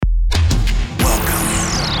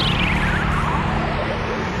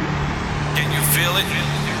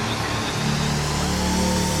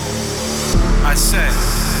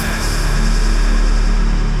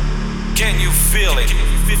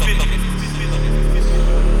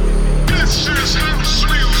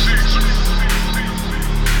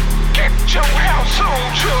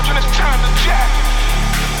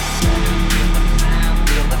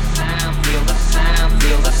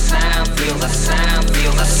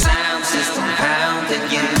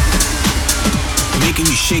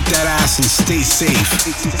shake that ass and stay safe.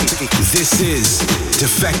 This is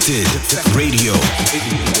Defected Radio.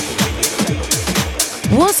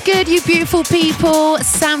 What's good, you beautiful people?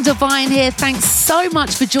 Sam Divine here. Thanks so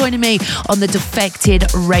much for joining me on the Defected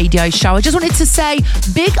Radio Show. I just wanted to say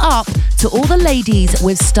big up to all the ladies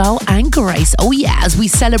with style and grace. Oh yeah, as we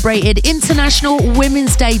celebrated International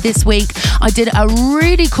Women's Day this week, I did a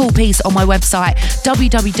really cool piece on my website,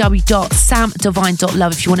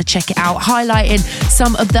 www.samdivine.love, if you want to check it out, highlighting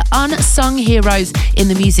some of the unsung heroes in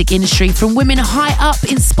the music industry, from women high up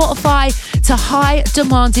in Spotify to high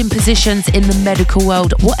demanding positions in the medical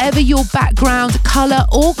world. Whatever your background, colour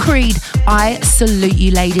or creed, I salute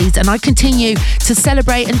you ladies, and I continue to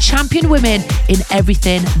celebrate and champion women in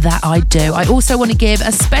everything that I do. I also want to give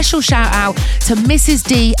a special shout out to Mrs.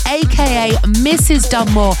 D, aka Mrs.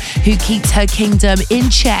 Dunmore, who keeps her kingdom in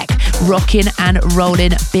check, rocking and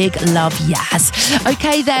rolling. Big love, yes.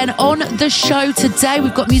 Okay then, on the show today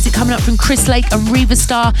we've got music coming up from Chris Lake and Riva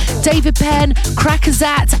Starr, David Penn,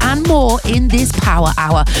 Crackerzat and more in this power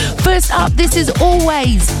hour. First up, this is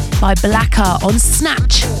Always by Blvckr on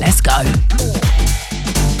Snatch. Let's go.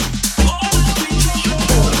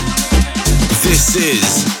 This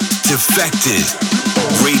is Defected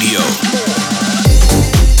Radio.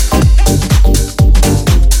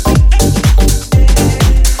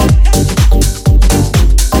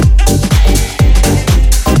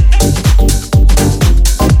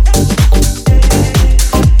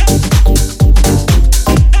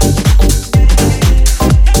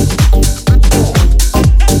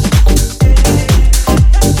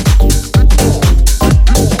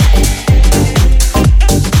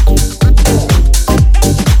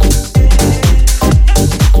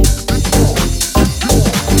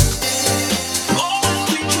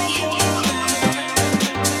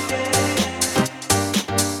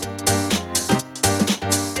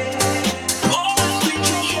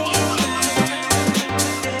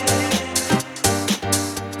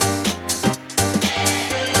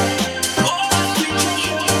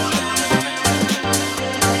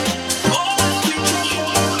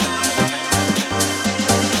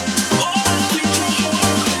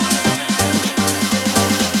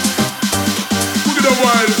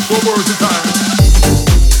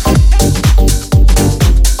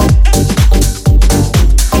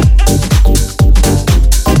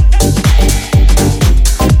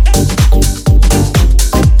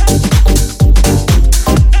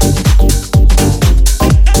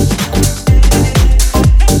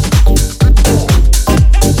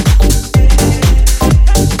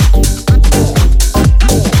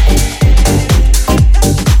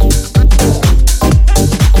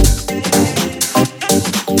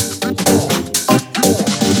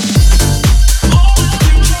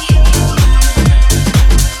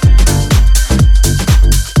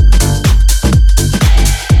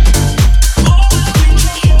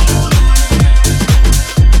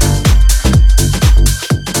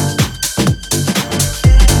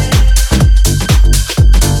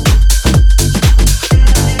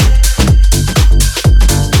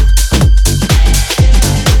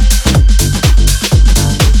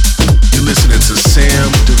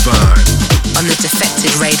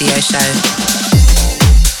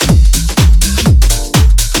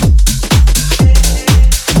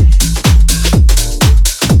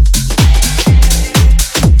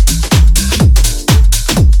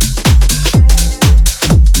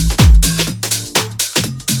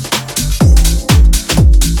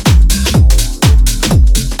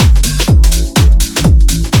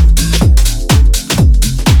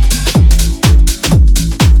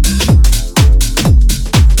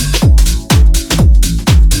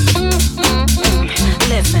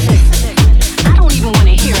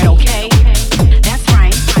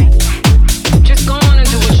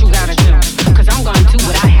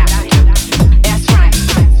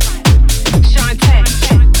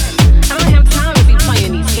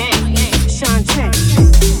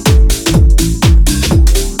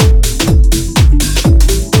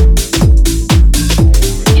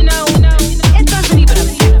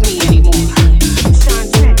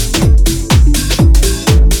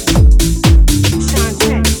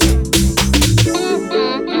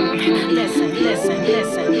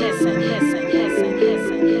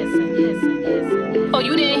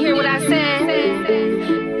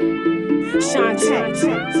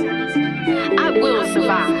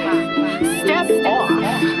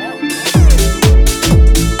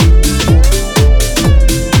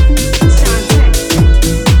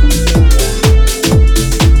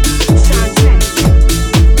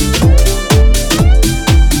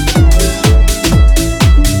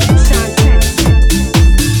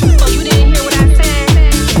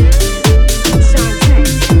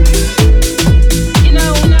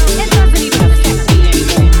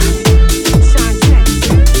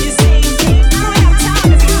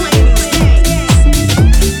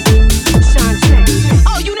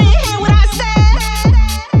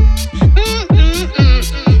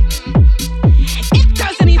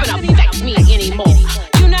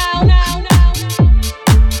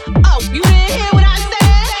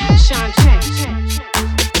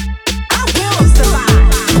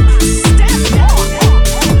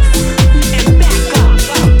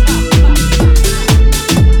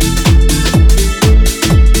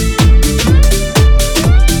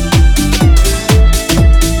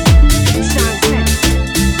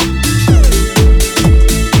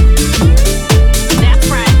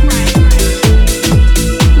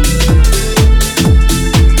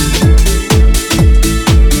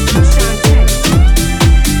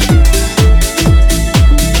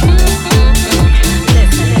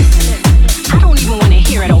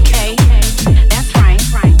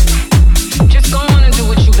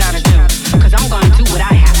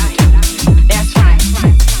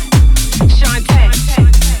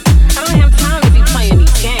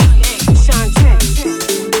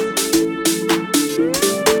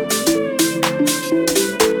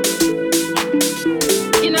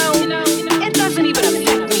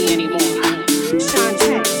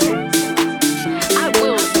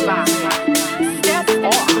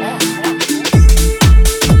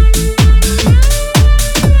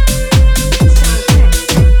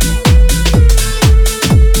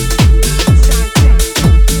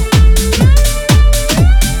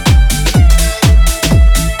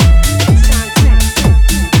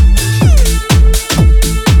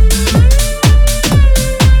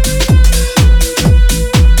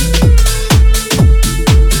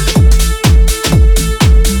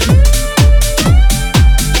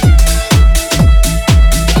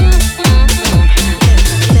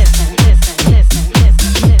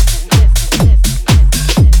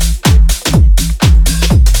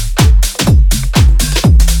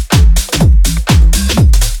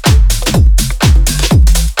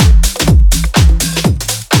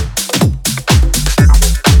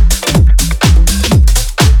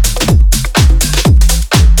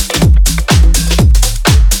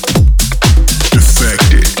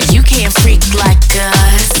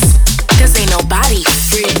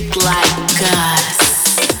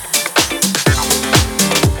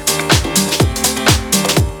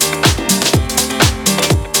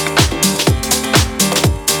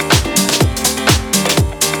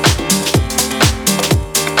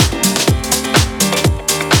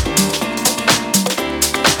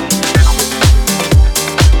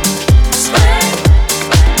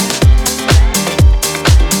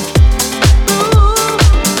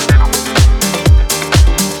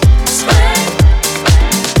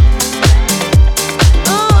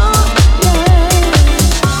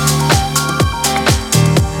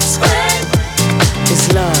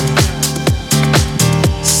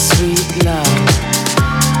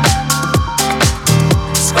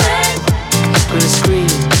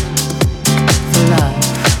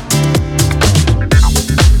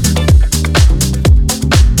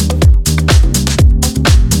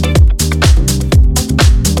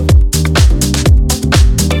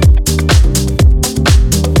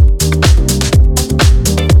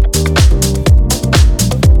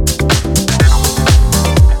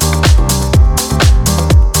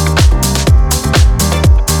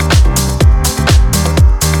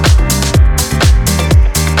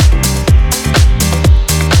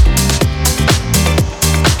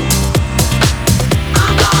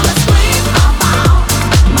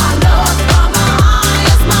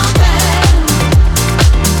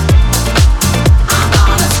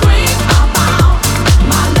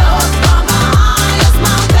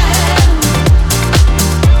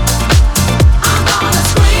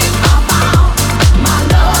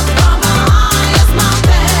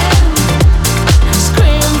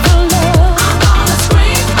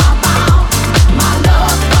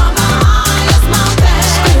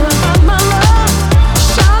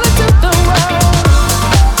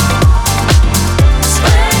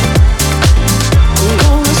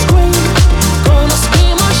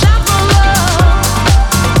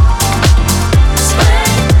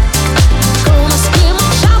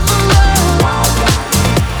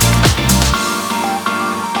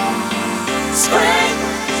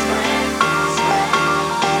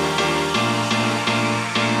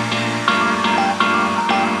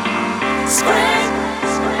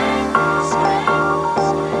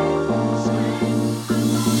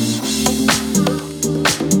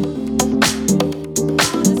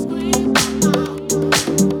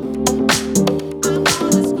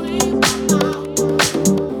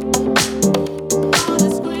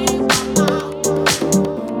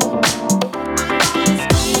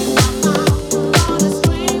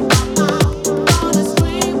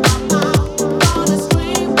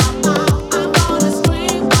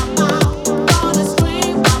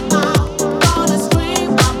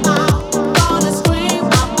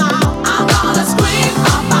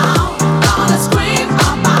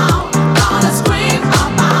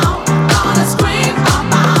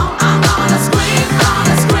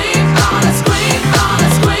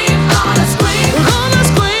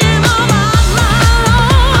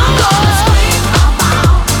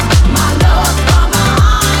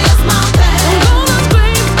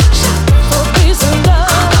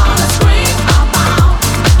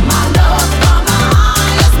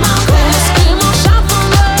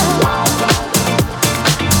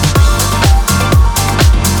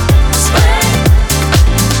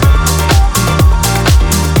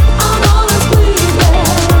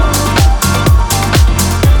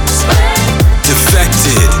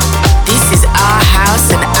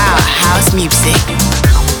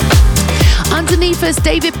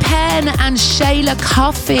 Sheylah,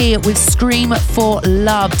 Cuffy with Scream for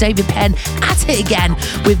Love. David Penn at it again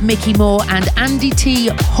with Micky Moore and Andy T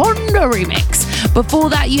Honda remix. Before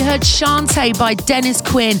that, you heard Chanté by Dennis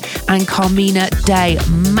Quin and Karmina Day.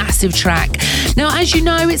 Massive track. Now, as you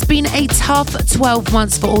know, it's been a tough 12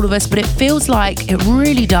 months for all of us, but it feels like, it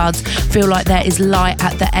really does feel like there is light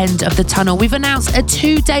at the end of the tunnel. We've announced a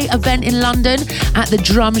 2-day event in London at the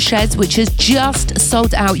Drum Sheds, which has just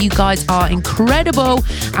sold out. You guys are incredible,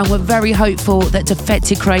 and we're very hopeful that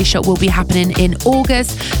Defected Croatia will be happening in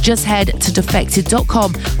August. Just head to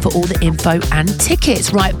defected.com for all the info and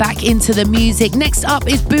tickets. Right back into the music. Next up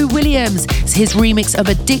is Boo Williams. It's his remix of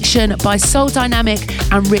Addiction by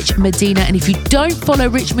Souldynamic and Rich Medina. And if you don't follow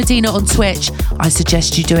Rich Medina on Twitch, I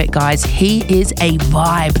suggest you do it, guys. He is a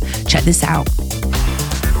vibe. Check this out.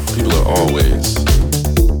 People are always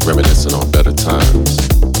reminiscing on better times,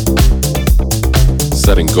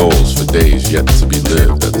 setting goals for days yet to be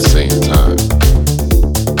lived at the same time.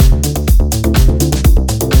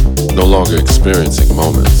 No longer experiencing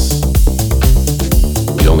moments,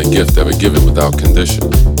 the only gift ever given without condition.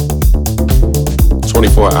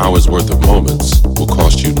 24 hours worth of moments will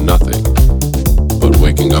cost you nothing but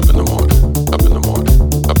waking up in the morning, up in the morning,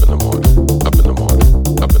 up in the morning, up in the morning,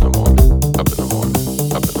 up in the morning, up in the morning,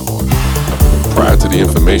 up in the morning. Prior to the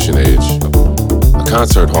information age, a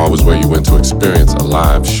concert hall was where you went to experience a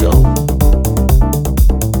live show.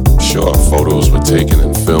 Sure, photos were taken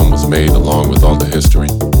and film was made along with all the history.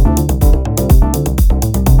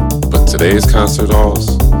 But today's concert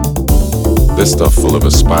halls, they're stuffed full of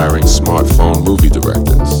aspiring smartphone movie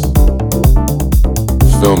directors,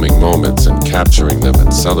 filming moments and capturing them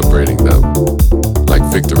and celebrating them like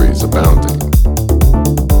victories abounding.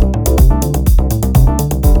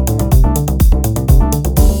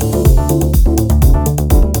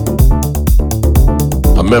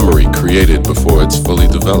 A memory created before it's fully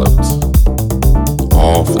developed,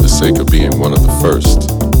 all for the sake of being one of the first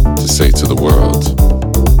to say to the world,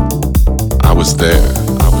 I was there,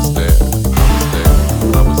 I was there,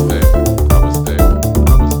 I was there, I was there,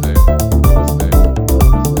 I was there, I was there, I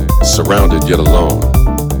was there. Surrounded yet alone,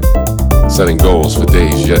 setting goals for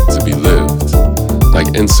days yet to be lived,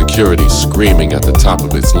 like insecurity screaming at the top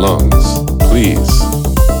of its lungs. Please,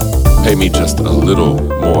 pay me just a little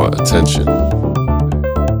more attention.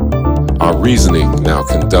 Our reasoning now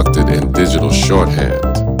conducted in digital shorthand.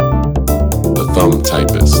 The thumb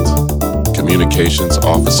typist, communications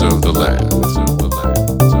officer of the land.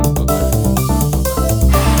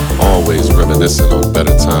 Always reminiscing on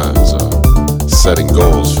better times, setting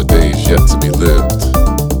goals for days yet to be lived.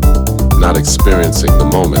 Not experiencing the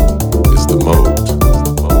moment is the mode.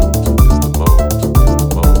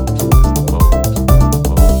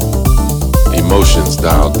 Emotions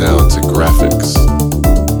dialed down to graphics.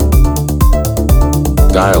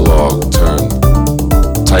 Dialogue turned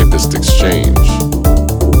typist exchange.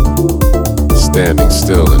 Standing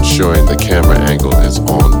still, ensuring the camera angle is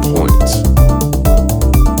on point.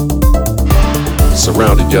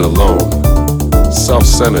 Surrounded yet alone,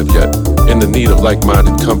 self-centered yet in the need of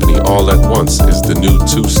like-minded company all at once is the new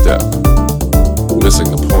two-step.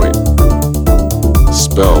 Missing the point,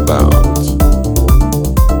 spellbound.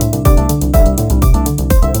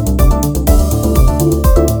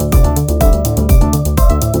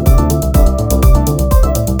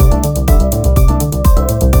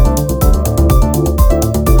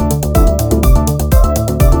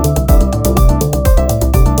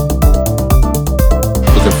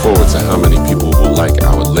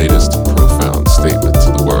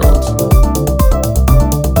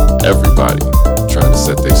 Everybody trying to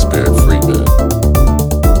set their spirit free, man.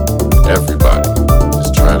 Everybody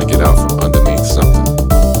is trying to get out from underneath something.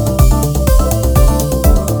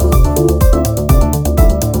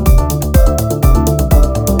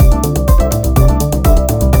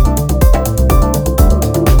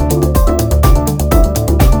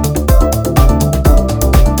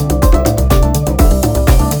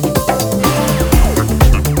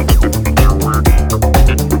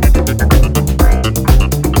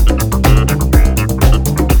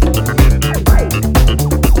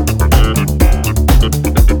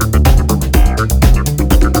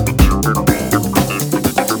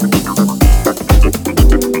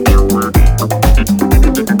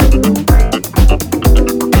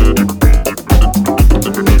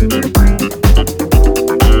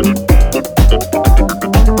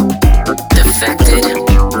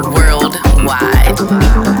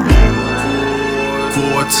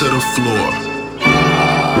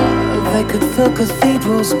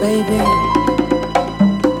 Cathedrals, baby.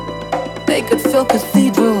 They could fill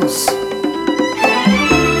cathedrals.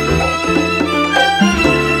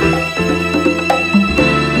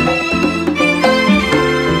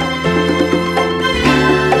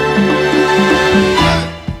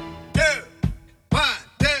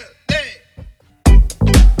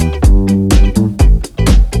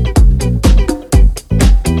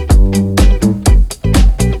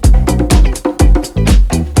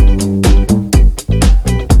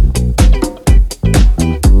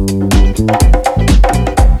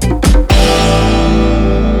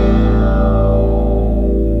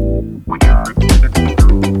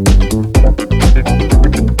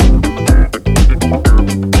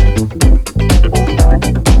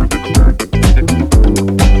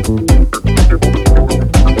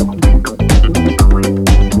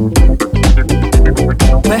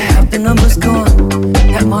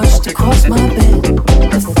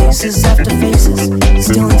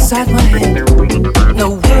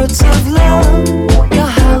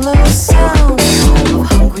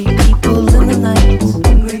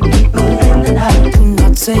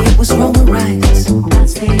 right.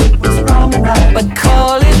 But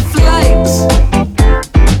call it flight.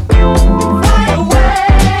 Fly away.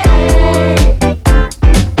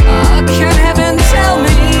 Can heaven tell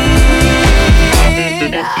me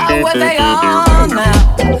where they are now?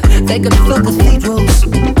 They could fill cathedrals.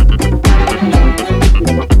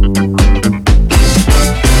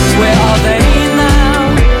 Where are they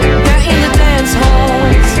now? They're in the dance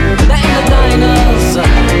halls. They're in the diners.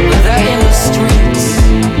 They're in the streets.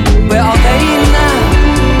 Where are they now?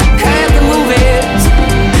 They're at the movies.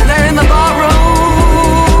 They're in the barrooms.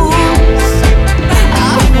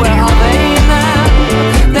 Where are they now?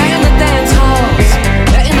 They're in the dance halls.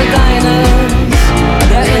 They're in the diners.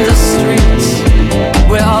 They're in the streets.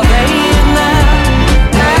 Where are they now?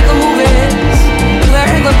 They're at the movies.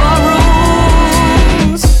 They're in the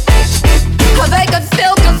barrooms. They could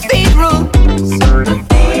fill cathedrals.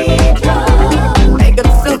 They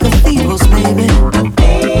could fill cathedrals, baby.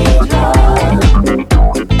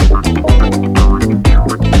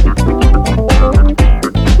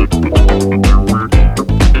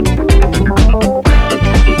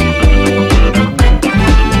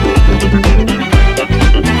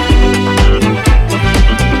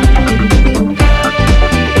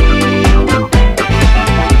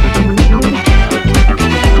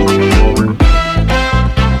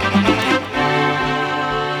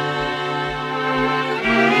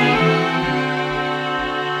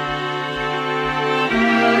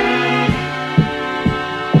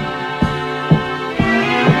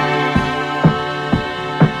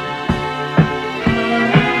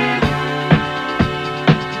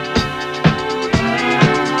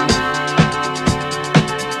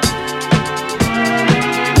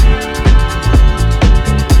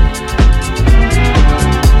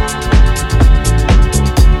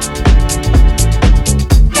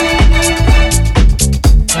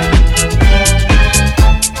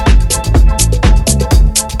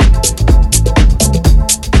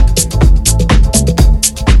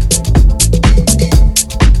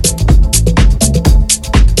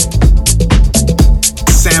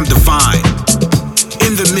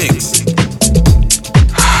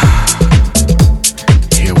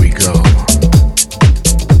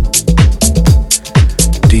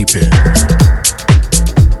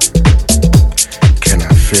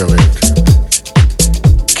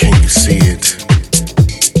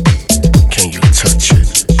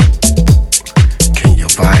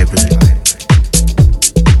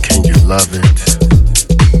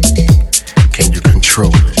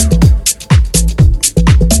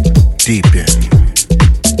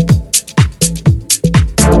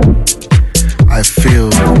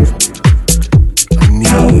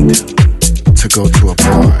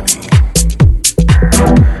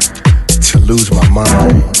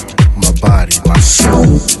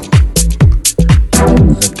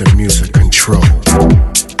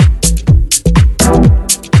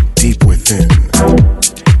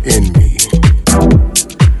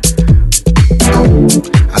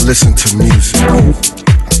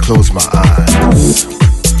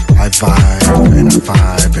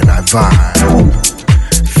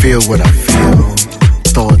 Feel what I feel,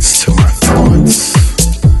 thoughts to my thoughts,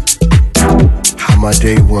 how my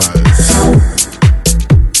day was.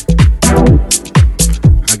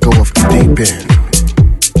 I go off the deep end.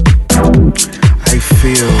 I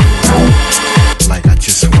feel like I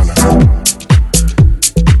just wanna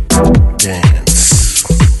dance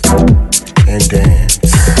and dance,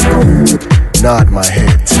 nod my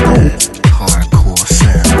head to that hardcore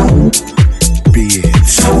sound, be it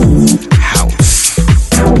house.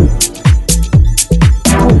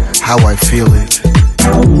 How I feel it,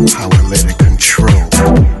 how I let it control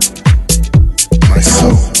my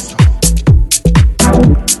soul.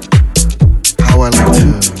 How I like to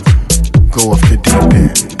go off the deep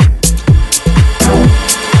end,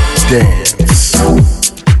 dance,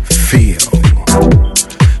 feel,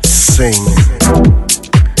 sing,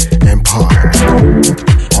 and part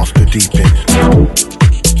off the deep end.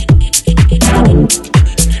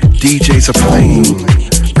 DJs are playing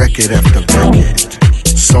record after record,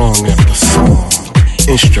 song after song,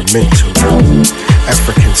 instrumental,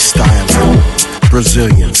 African styling,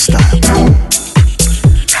 Brazilian styling,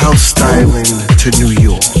 house styling to New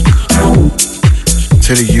York,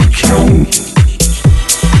 to the UK,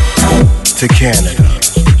 to Canada.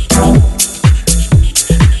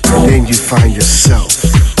 And then you find yourself,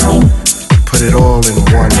 put it all in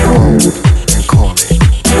one room and call it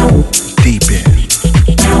deep end.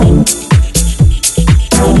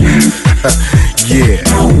 Yeah,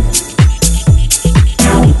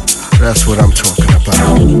 that's what I'm talking about.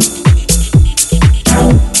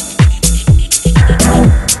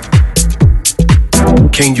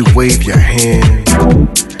 Can you wait? wave your hand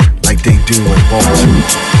like they do in Baltimore?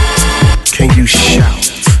 Can you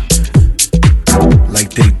shout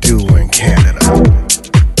like they do in Canada?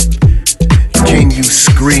 Can you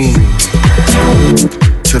scream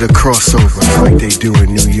to the crossovers like they do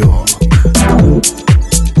in New York?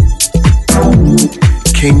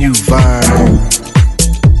 Can you vibe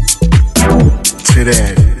to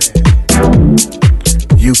that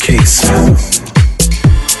UK sound?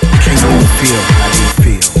 Can you feel how they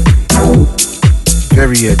feel?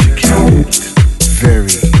 Very educated,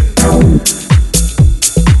 very,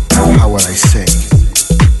 how would I say?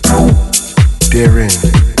 They're in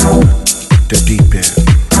the deep end.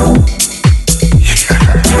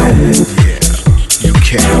 Yeah, you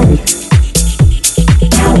can.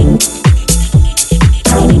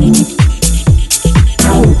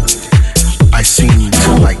 I seem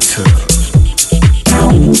to like to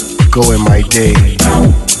go in my day,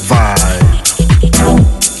 vibe.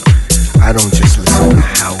 I don't just listen to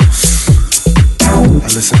house, I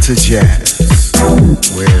listen to jazz,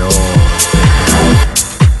 where it all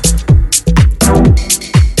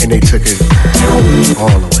and they took it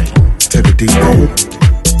all the way to the deep end.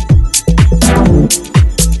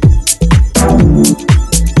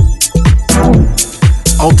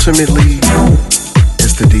 Ultimately,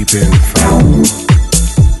 it's the deep end from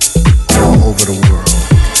all over the world.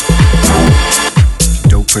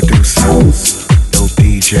 Dope producers, dope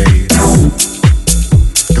DJs,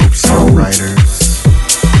 dope songwriters,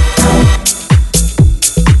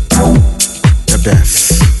 the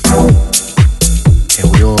best. And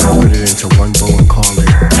we all put it into one bowl and call it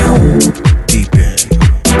deep end.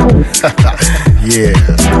 Yeah.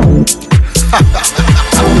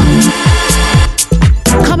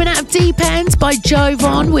 Coming out of Deep End by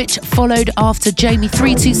Jovonn, which followed after Jamie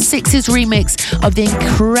 326's remix of the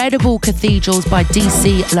incredible Cathedrals by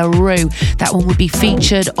DC LaRue. That one would be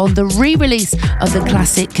featured on the re-release of the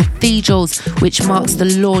classic Cathedrals, which marks the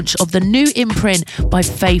launch of the new imprint by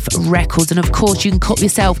Faith Records. And of course, you can cop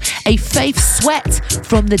yourself a Faith sweat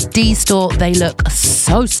from the D store. They look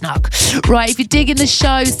so snug. Right, if you're digging the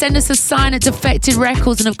show, send us a sign at Defected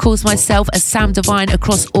Records, and of course myself as Sam Divine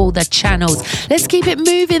across all the channels. Let's keep it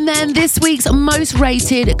moving then. This week's most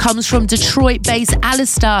rated comes from Detroit-based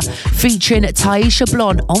Alister, featuring Tyesha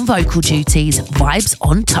Blount on vocal duties. Vibes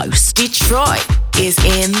on toast. Detroit is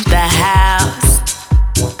in the house.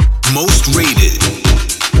 Most rated.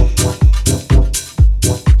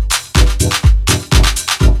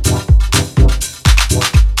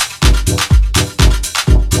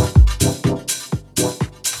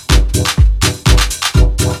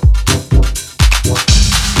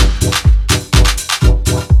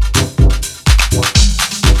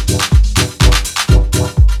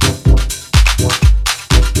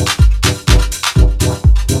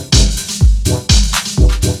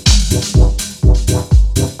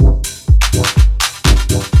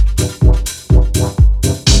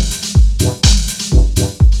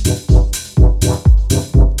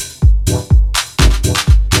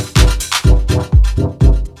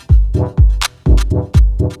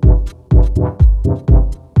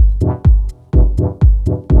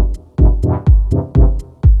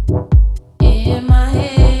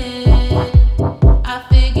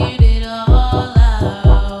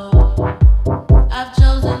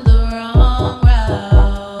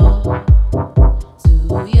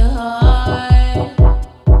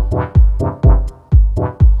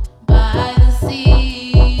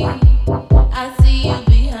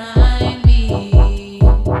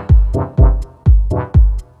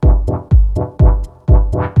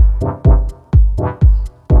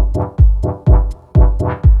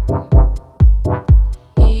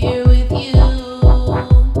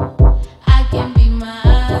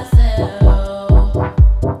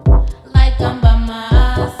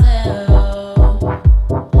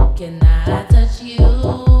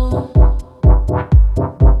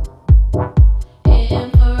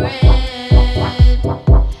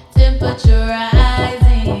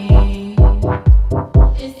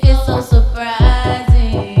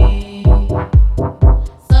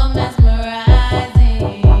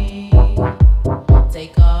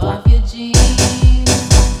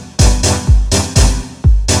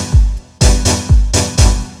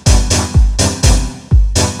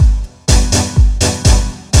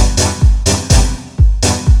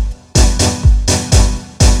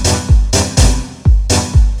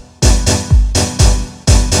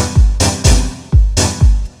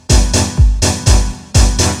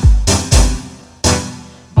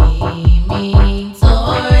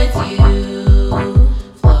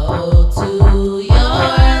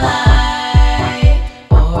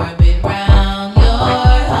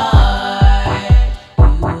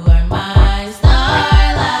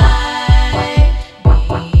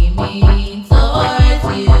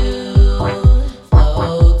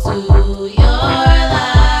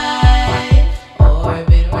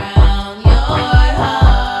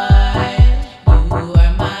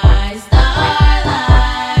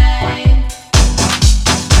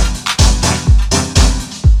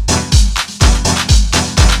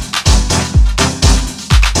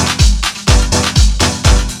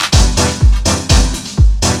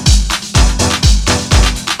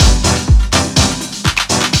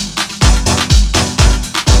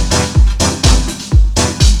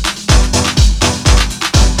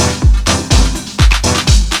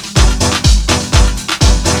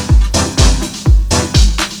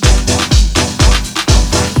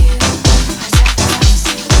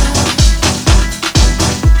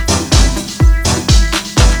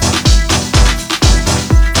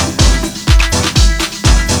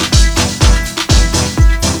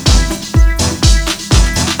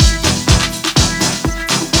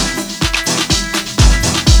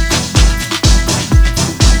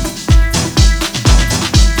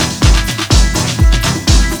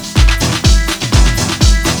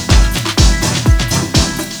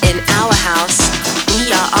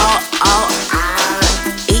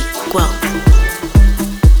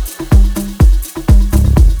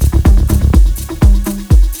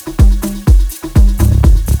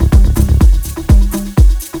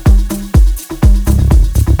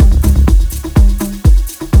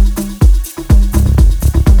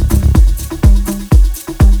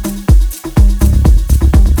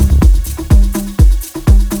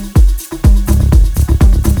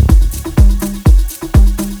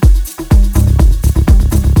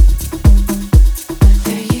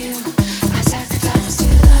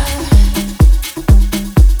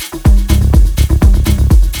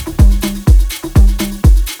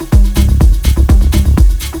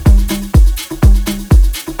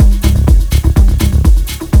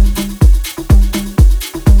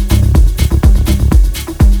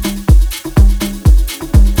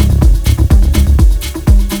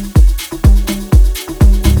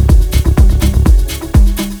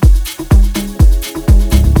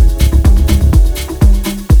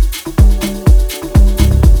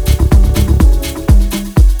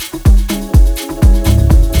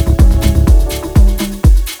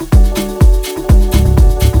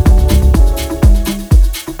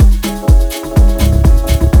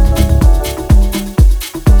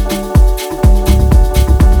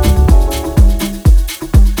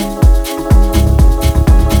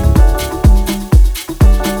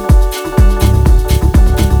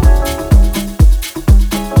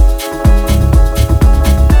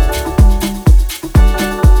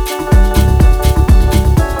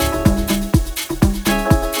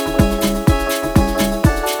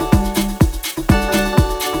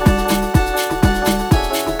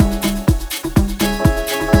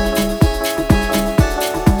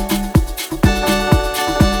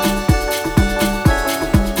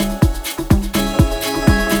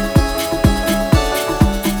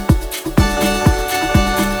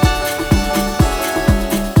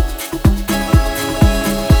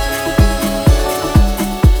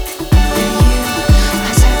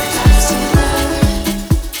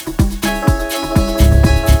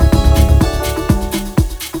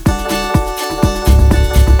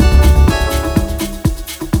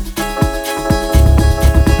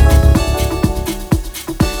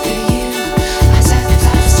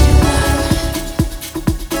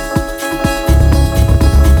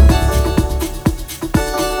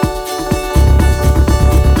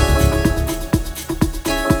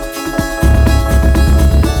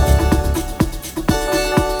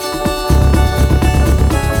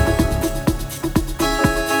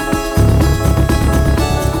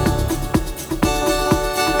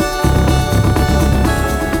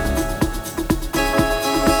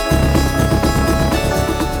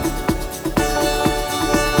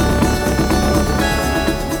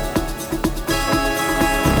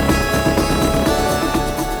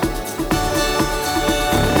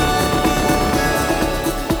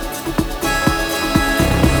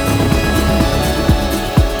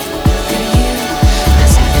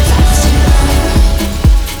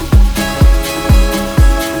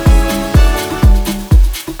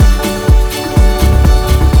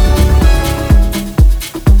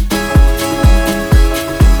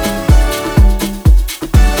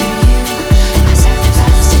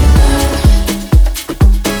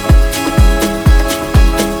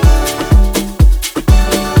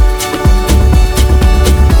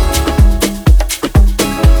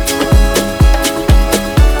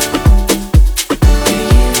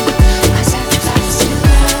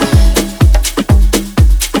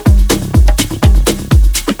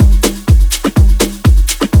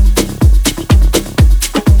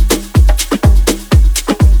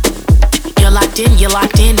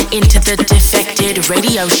 the Defected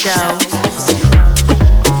radio show.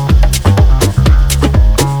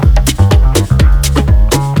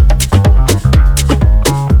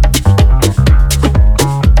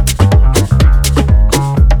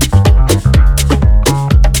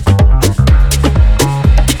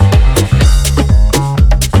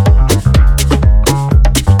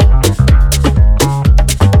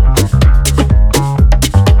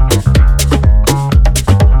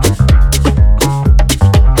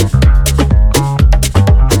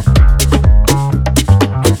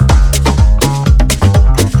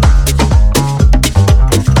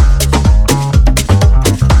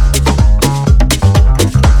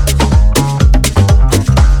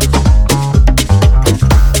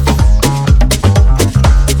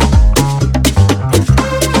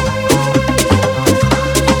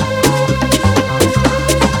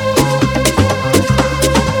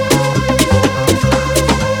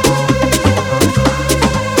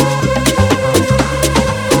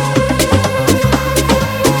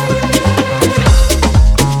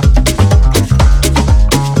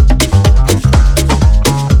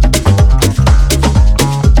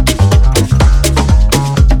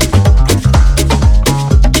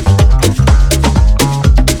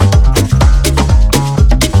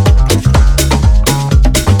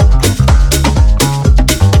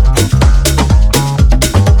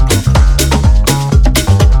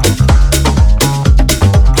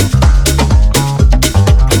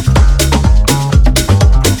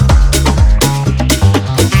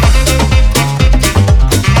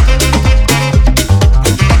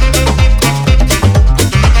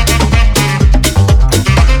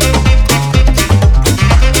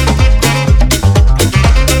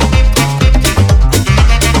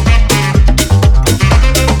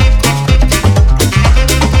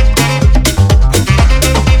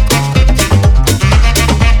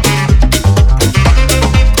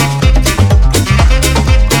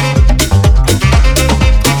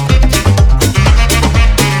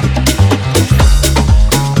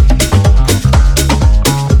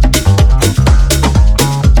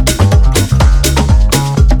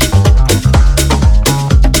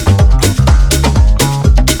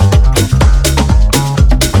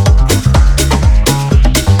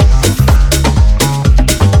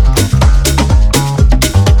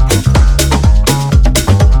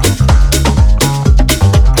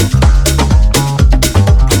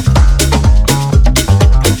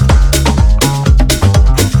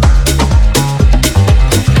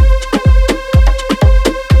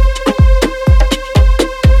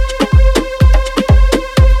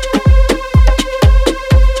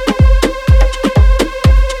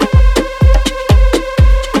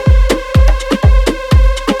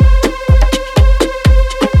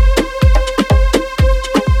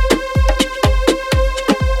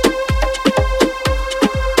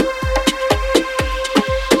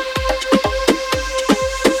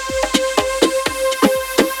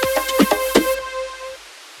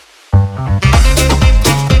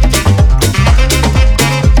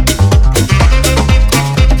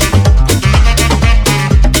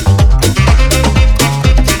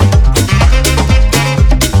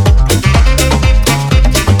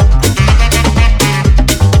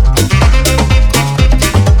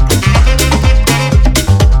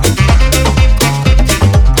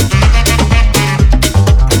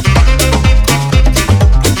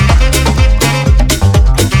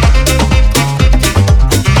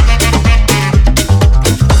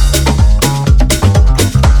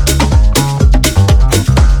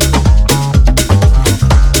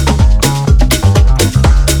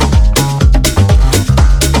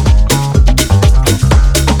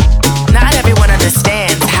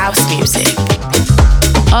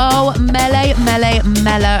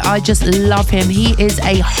 I just love him. He is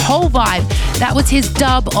a whole vibe. That was his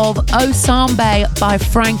dub of O Sambe by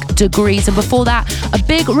Frank Degrees. And before that, a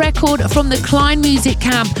big record from the Keinemusik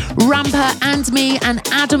camp, Rampa and me and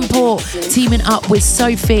Adam Port teaming up with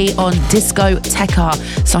Sofie on Discoteca.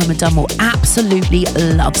 Simon Dunmore absolutely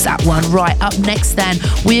loves that one. Right, up next then,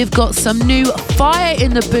 we've got some new fire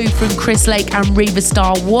in the booth from Chris Lake and Riva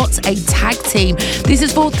Starr. What a tag team. This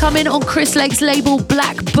is forthcoming on Chris Lake's label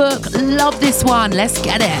Blvckr. Love this one. Let's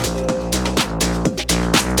get it.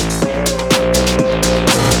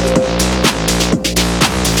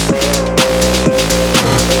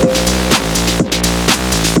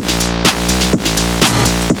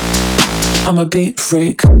 I'm a beat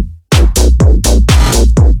freak.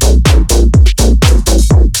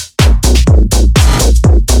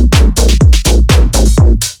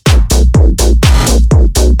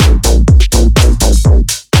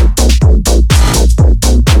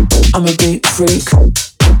 I'm a beat freak.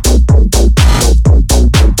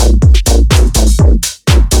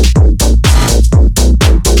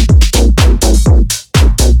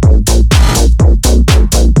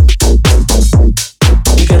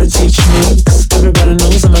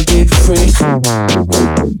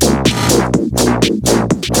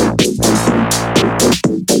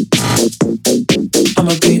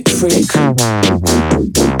 freak.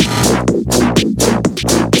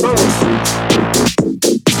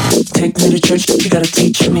 Take me to church, you gotta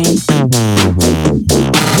teach me.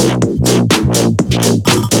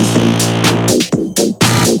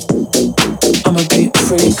 I'm a beat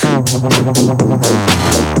freak.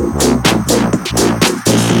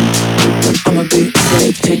 I'm a beat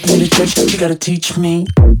freak. Take me to church, you gotta teach me.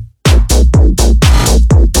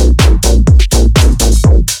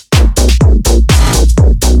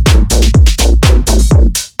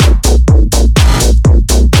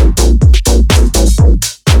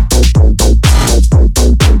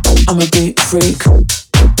 I'm a beat freak.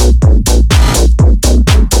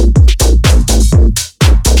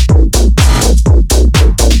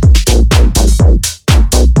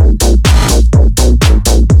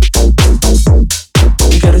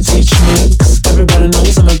 You gotta teach me, 'cause everybody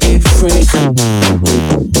knows I'm a beat freak.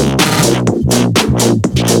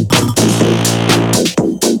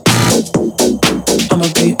 I'm a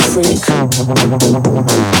beat freak.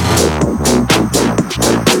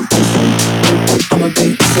 I'm a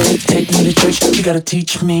beat freak. Take me to church, you gotta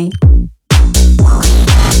teach me.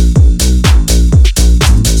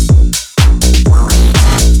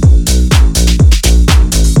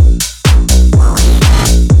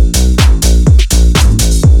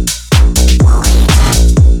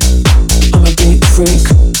 I'm a beat freak.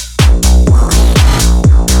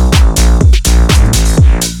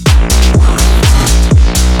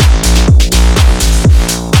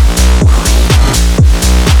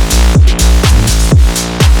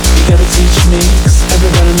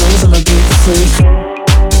 Everybody knows I'm a big freak.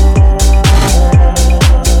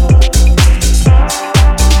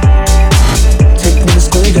 Take me to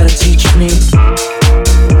school, you gotta teach me.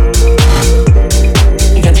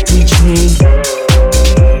 You gotta teach me.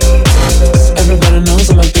 'Cause everybody knows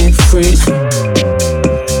I'm a big freak.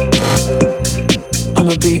 I'm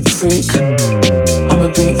a big freak. I'm a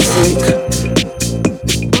big freak.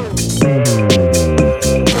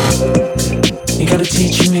 You gotta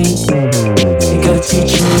teach me. You gotta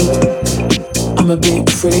teach me. I'm a big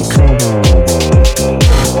freak.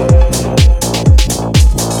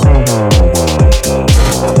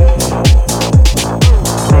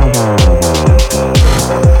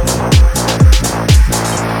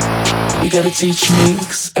 You gotta teach me,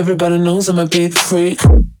 'cause everybody knows I'm a big freak.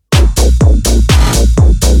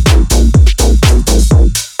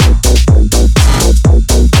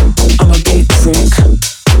 I'm a big freak.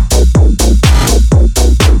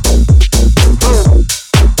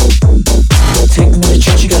 Take me to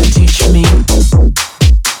church, you gotta teach me.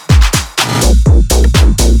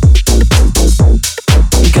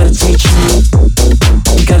 You gotta teach me.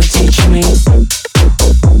 You gotta teach me.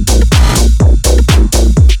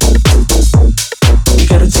 You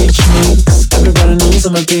gotta teach me, 'cause everybody knows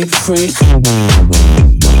I'm a big freak.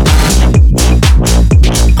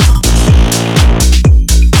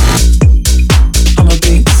 I'm a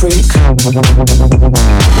big freak.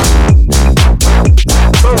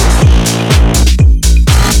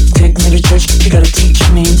 Take me to church, you gotta teach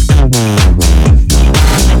me.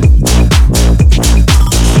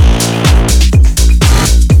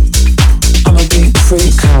 I'm a big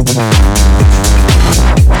freak.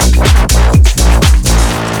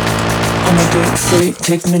 I'm a big freak.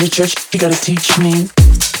 Take me to church, you gotta teach me.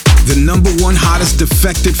 The #1 hottest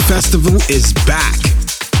Defected festival is back.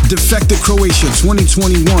 Defected Croatia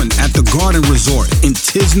 2021 at the Garden Resort in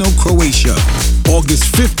Tisno, Croatia. August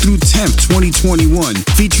 5th through 10th, 2021,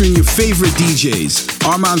 featuring your favorite DJs,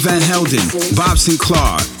 Armand Van Helden, Bob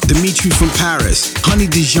Sinclair, Dimitri from Paris, Honey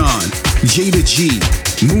Dijon, Jada G,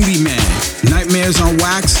 Moody Man, Nightmares on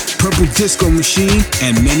Wax, Purple Disco Machine,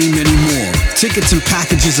 and many, many more. Tickets and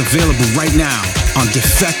packages available right now on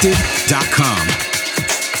Defected.com.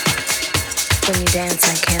 When you dance,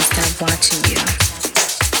 I can't stop watching you.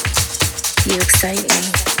 You excite me.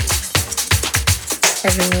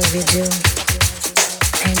 Every move you do,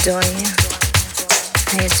 I adore you.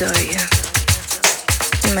 I adore you.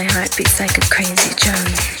 And my heart beats like a crazy drum.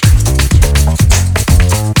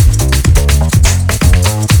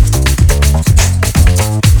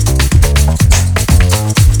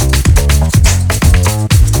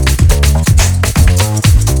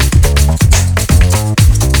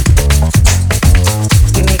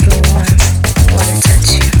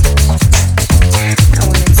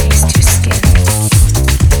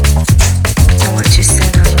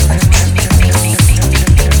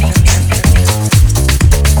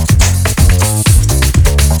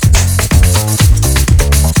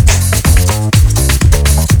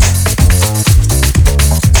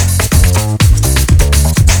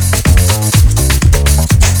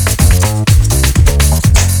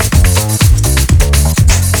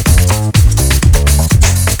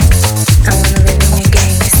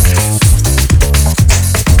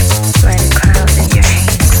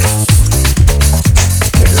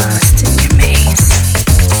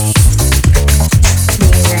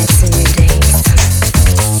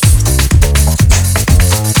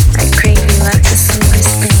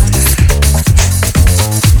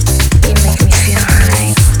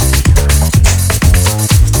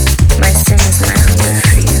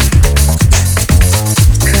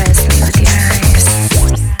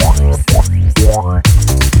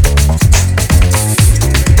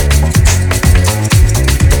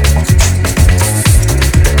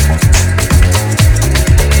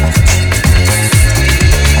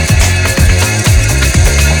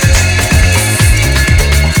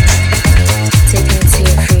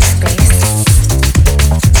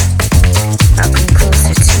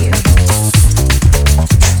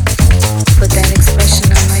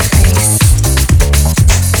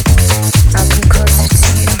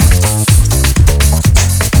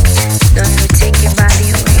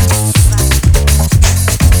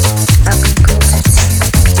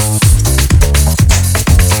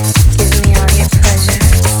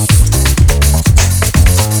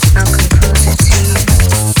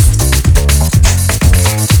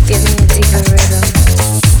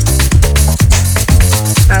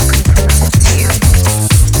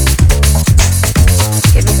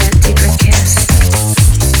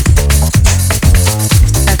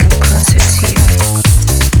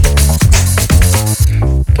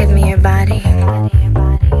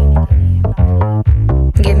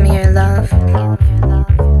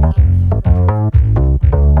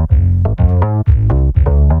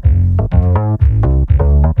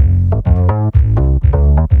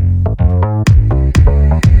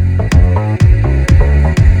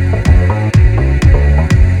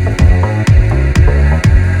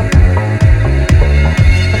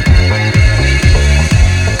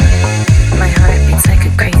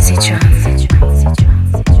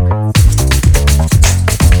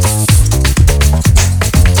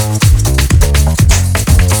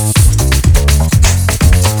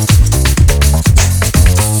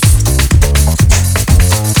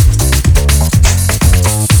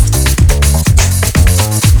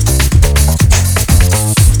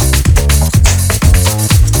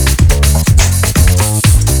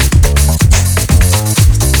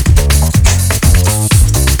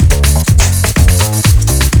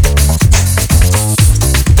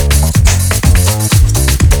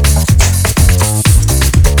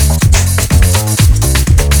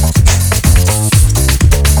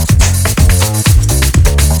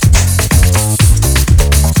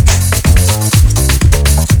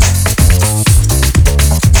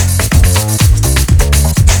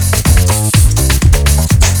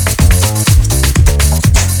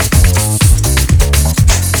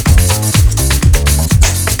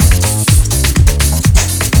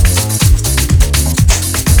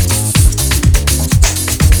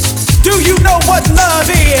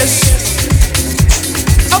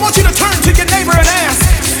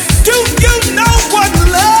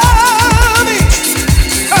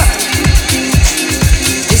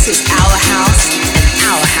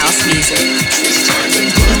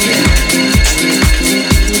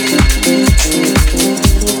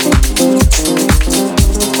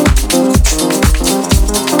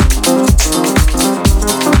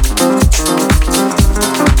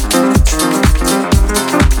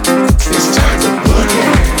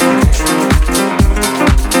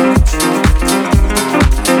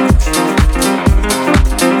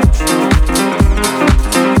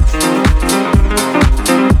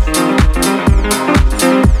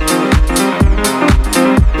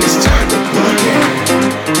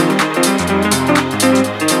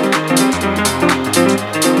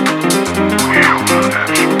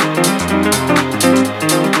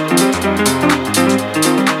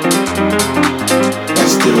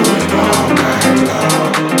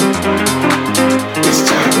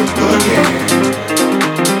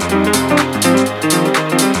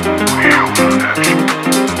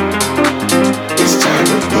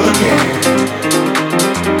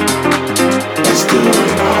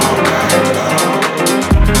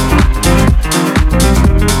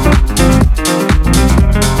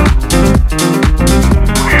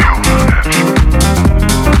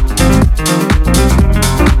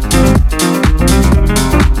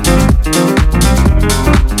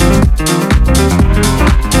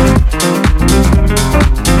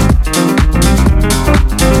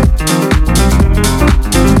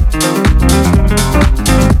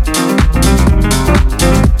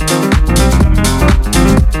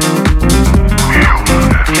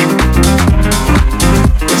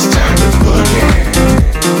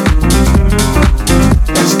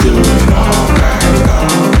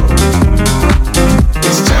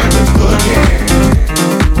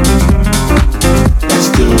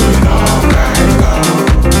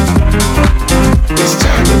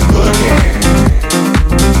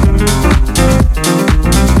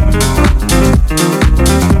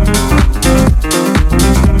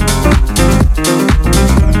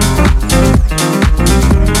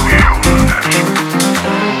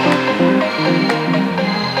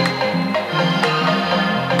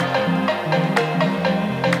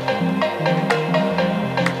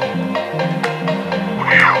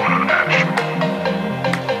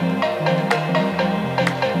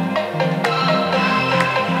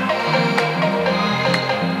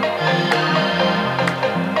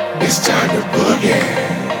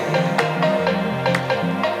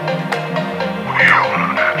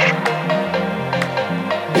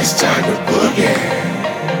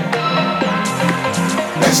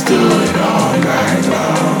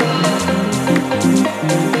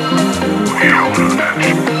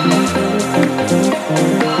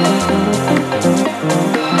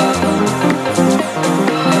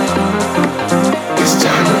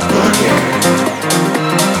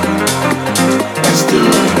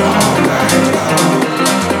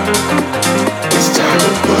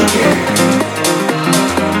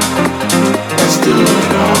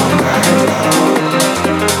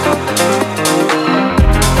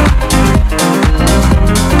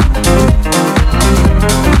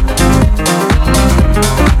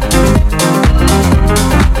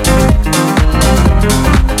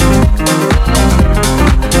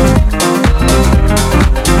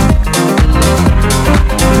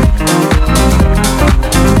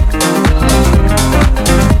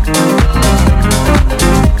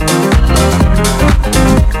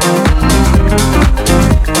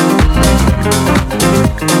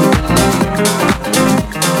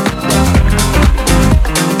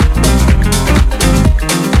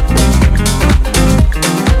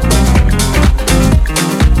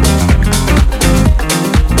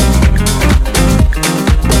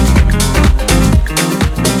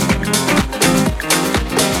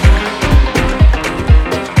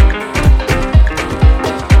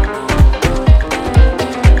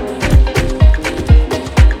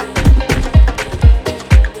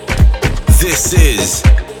 This is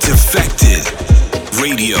Defected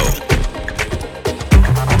Radio.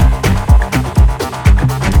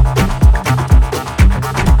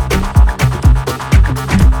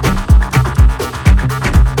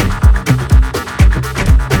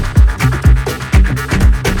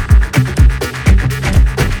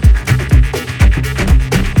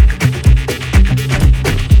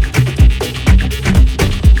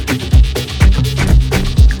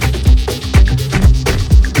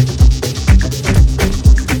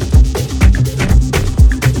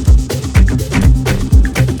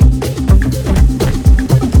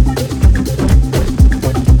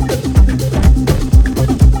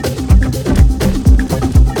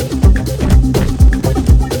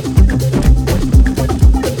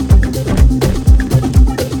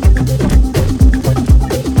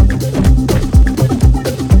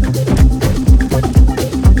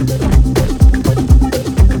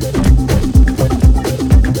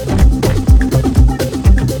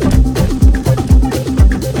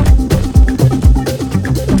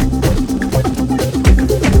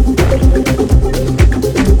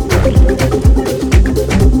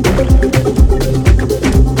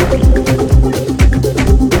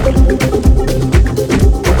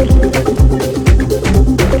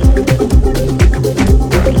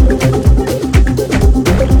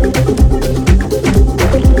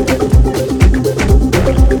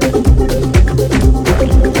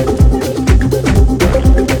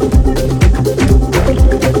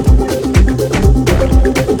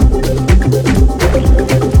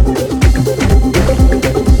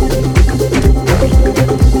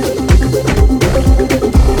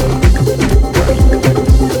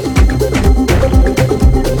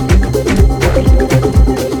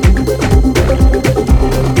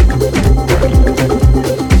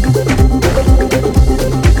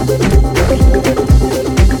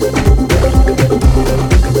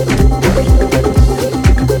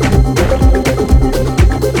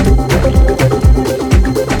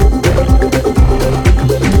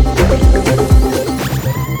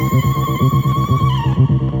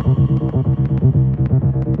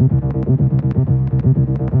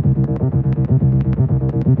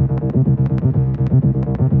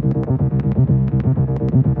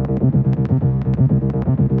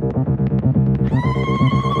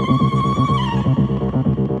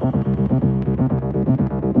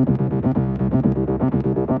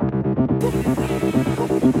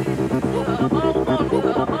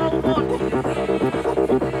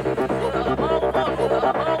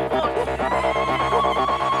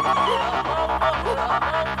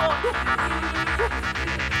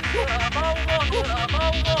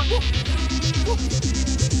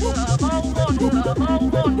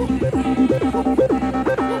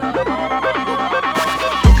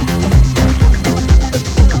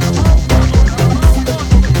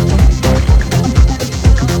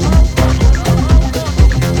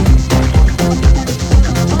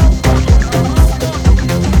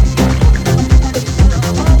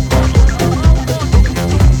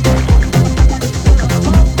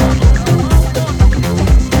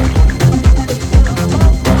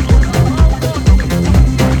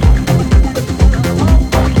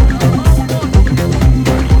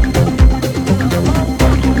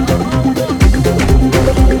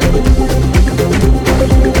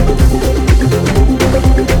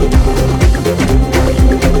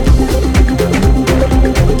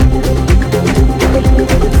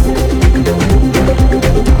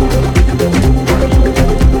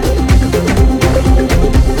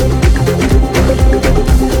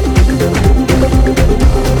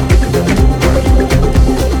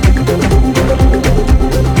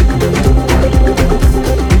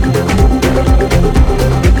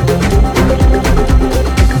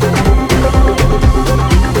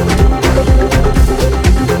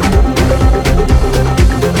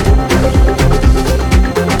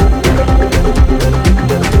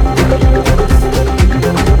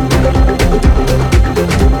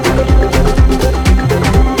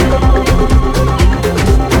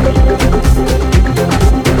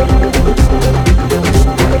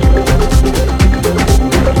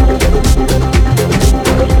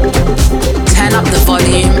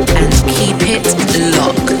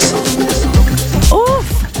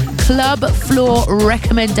 floor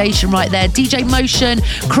recommendation right there. DJ Motion,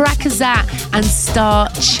 Crackazat and Star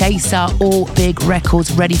Chaser, all big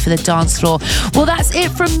records ready for the dance floor. Well, that's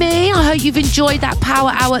it from me. I hope you've enjoyed that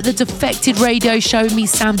power hour at the Defected radio show with me,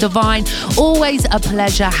 Sam Divine. Always a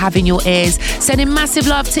pleasure having your ears. Sending massive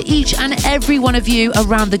love to each and every one of you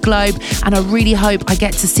around the globe, and I really hope I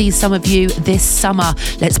get to see some of you this summer.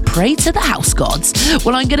 Let's pray to the house gods.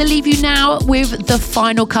 Well, I'm going to leave you now with the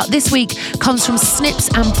final cut. This week comes from Snips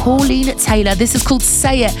and Pauline Taylor. This is called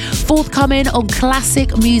Say It, forthcoming on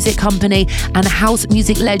Classic Music Company, and house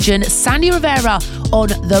music legend Sandy Rivera on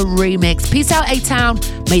the remix. Peace out, A-Town.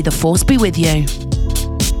 May the force be with you.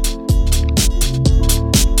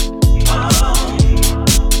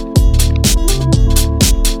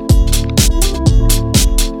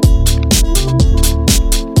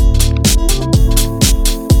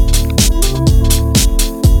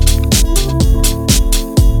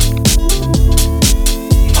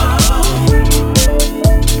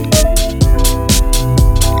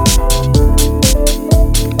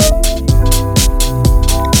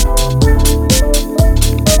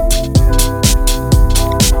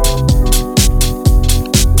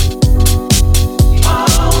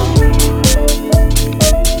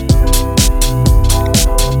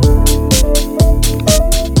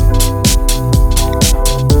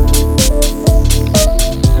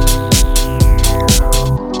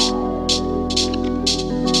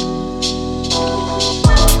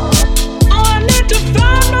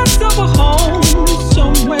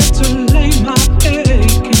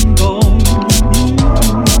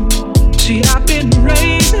 I've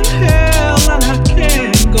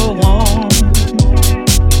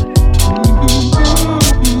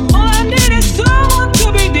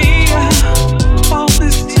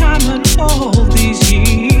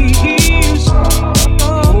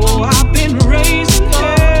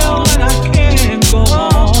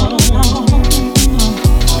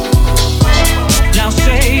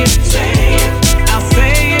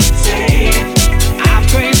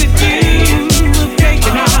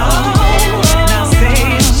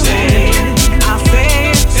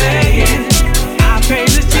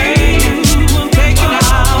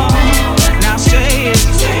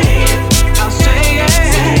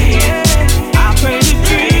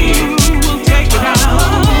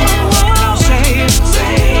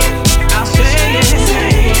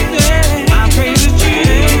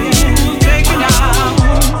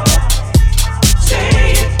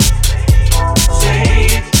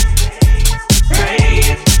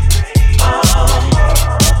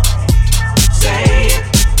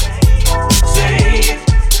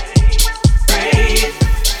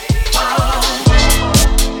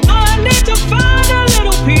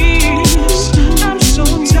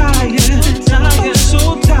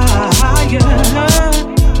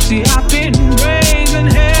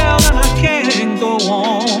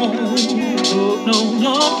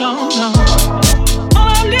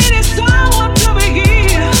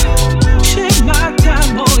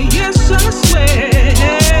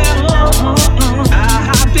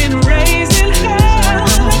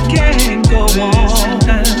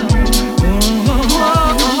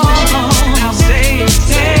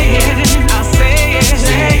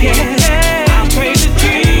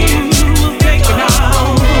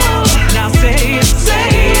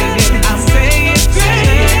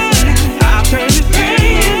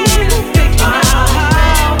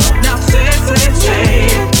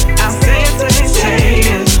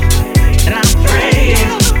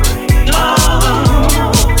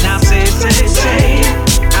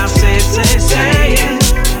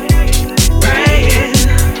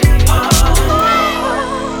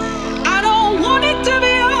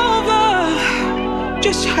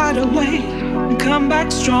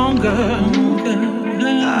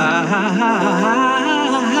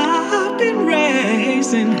been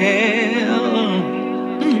raised in hell.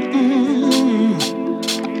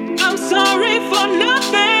 I'm sorry for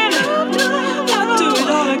nothing. I'll do it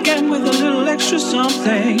all again with a little extra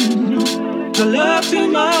something. I love too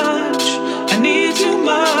much, I need too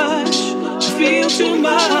much, I feel too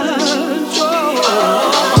much.